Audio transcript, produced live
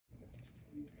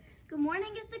Good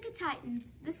morning, Ithaca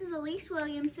Titans. This is Elise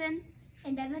Williamson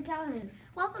and Devin Calhoun.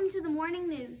 Welcome to the morning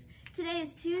news. Today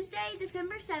is Tuesday,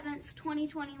 December 7th,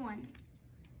 2021.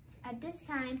 At this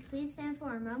time, please stand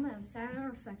for a moment of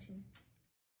silent reflection.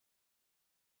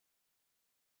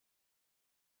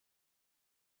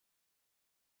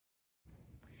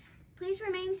 Please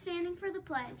remain standing for the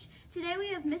pledge. Today we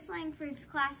have Miss Langford's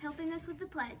class helping us with the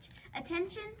pledge.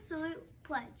 Attention, salute,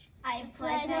 pledge. I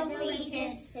pledge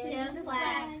allegiance to the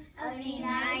flag of the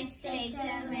United States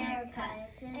of America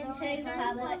and to the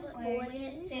republic for which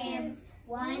it stands,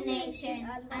 one nation,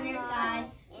 under God,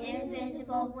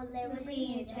 indivisible, with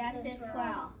liberty and justice for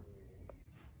all.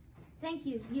 Thank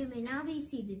you. You may now be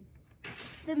seated.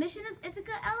 The mission of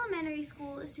Ithaca Elementary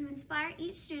School is to inspire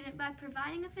each student by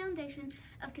providing a foundation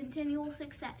of continual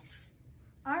success.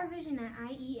 Our vision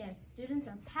at IES, students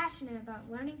are passionate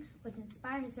about learning, which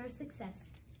inspires their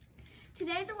success.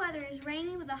 Today the weather is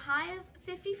rainy with a high of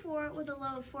 54 with a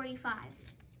low of 45.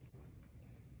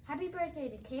 Happy birthday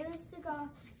to Kayla Stegall,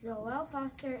 Zoel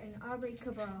Foster, and Aubrey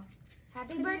Cabral.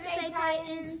 Happy birthday,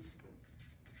 Titans!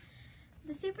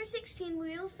 The Super 16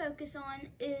 we will focus on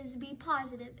is be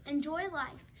positive, enjoy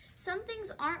life. Some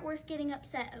things aren't worth getting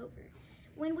upset over.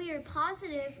 When we are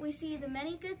positive, we see the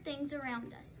many good things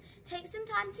around us. Take some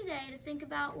time today to think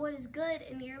about what is good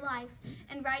in your life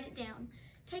and write it down.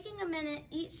 Taking a minute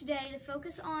each day to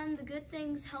focus on the good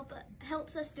things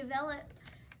helps us develop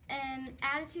an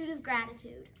attitude of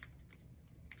gratitude.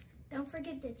 Don't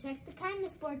forget to check the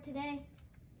kindness board today.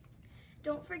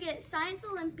 Don't forget, Science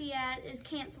Olympiad is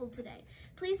canceled today.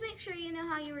 Please make sure you know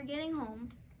how you are getting home.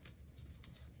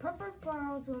 Purple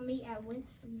Pearls will meet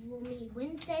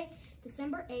Wednesday,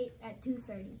 December 8th at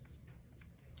 2:30.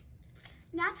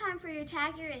 Now time for your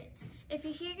Tag Your Its. If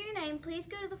you hear your name, please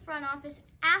go to the front office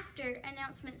after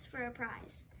announcements for a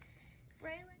prize.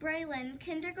 Braylon,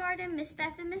 Kindergarten, Miss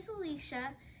Beth and Miss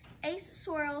Alicia. Ace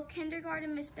Swirl,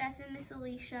 Kindergarten, Miss Beth and Miss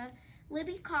Alicia.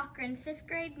 Libby Cochran, 5th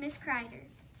grade, Miss Kreider.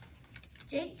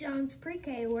 Jake Jones,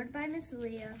 Pre-K, awarded by Miss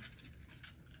Leah.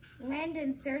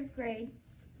 Landon, 3rd grade.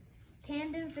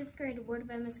 Tandon, 5th grade, awarded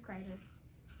by Miss Kreider.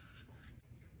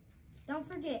 Don't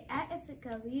forget, at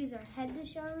Ithaca, we use our head to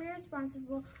show we are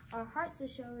responsible, our hearts to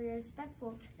show we are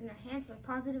respectful, and our hands for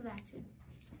positive action.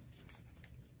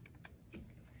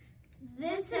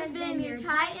 This has been your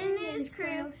Titan News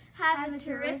Crew. Have a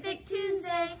terrific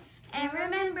Tuesday. And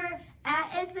remember,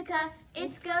 at Ithaca,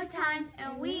 it's go time,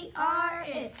 and we are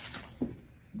it.